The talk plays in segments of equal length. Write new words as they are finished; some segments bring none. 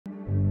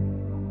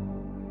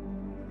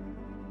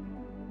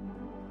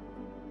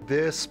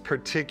this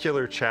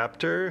particular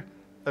chapter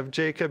of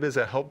Jacob is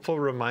a helpful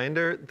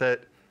reminder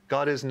that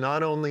God is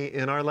not only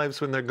in our lives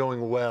when they're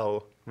going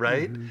well,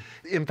 right?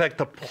 In fact,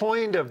 the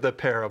point of the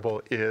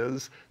parable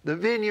is the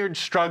vineyard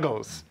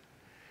struggles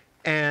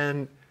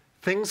and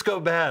things go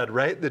bad,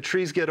 right? The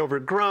trees get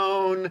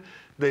overgrown,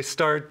 they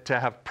start to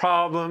have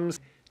problems,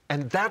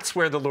 and that's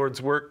where the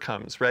Lord's work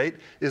comes, right?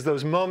 Is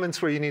those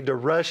moments where you need to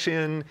rush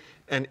in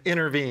and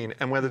intervene,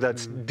 and whether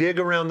that's dig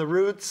around the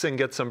roots and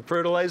get some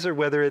fertilizer,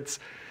 whether it's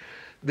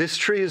this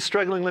tree is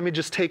struggling, let me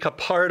just take a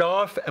part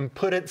off and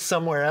put it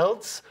somewhere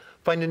else,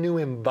 find a new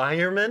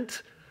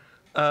environment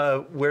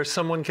where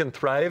someone can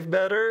thrive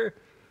better.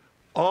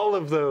 All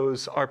of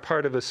those are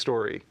part of a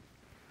story.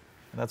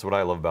 And that's what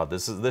I love about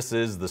this. This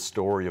is the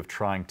story of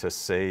trying to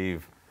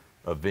save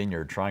a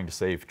vineyard, trying to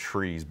save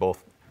trees,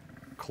 both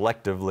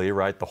collectively,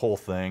 right, the whole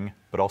thing,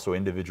 but also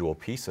individual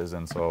pieces.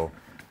 And so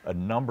a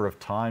number of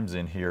times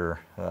in here,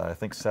 I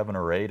think 7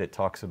 or 8, it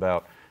talks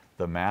about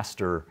the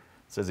master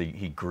says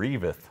he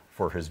grieveth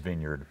for his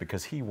vineyard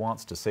because he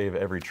wants to save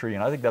every tree.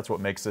 And I think that's what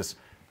makes this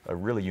a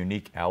really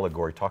unique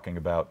allegory, talking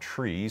about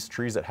trees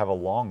that have a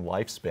long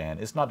lifespan.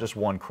 It's not just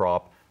one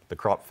crop. The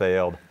crop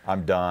failed,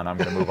 I'm done, I'm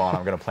going to move on,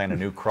 I'm going to plant a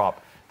new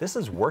crop. This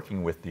is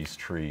working with these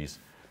trees.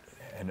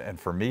 And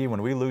for me,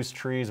 when we lose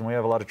trees and we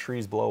have a lot of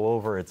trees blow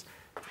over, it's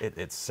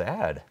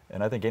sad.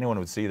 And I think anyone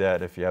would see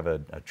that if you have a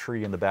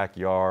tree in the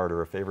backyard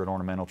or a favorite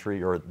ornamental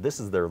tree, or this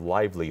is their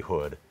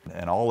livelihood.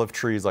 And olive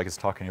trees, like it's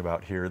talking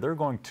about here, they're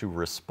going to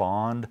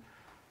respond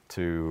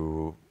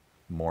to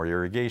more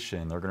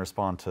irrigation, they're going to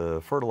respond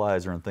to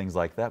fertilizer and things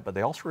like that, but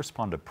they also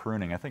respond to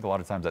pruning. I think a lot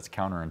of times that's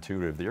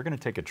counterintuitive, that you're going to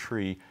take a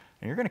tree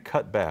and you're going to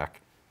cut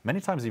back, many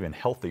times even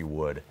healthy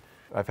wood.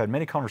 I've had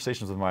many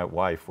conversations with my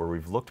wife where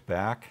we've looked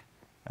back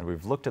and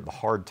we've looked at the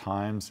hard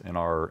times in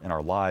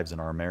our lives, in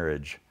our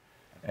marriage.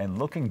 And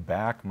looking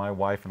back, my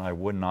wife and I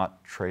would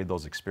not trade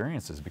those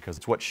experiences because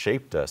it's what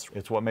shaped us.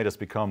 It's what made us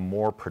become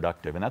more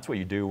productive. And that's what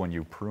you do when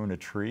you prune a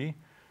tree,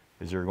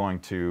 is you're going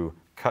to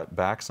cut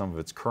back some of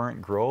its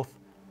current growth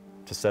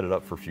to set it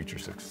up for future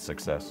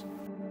success.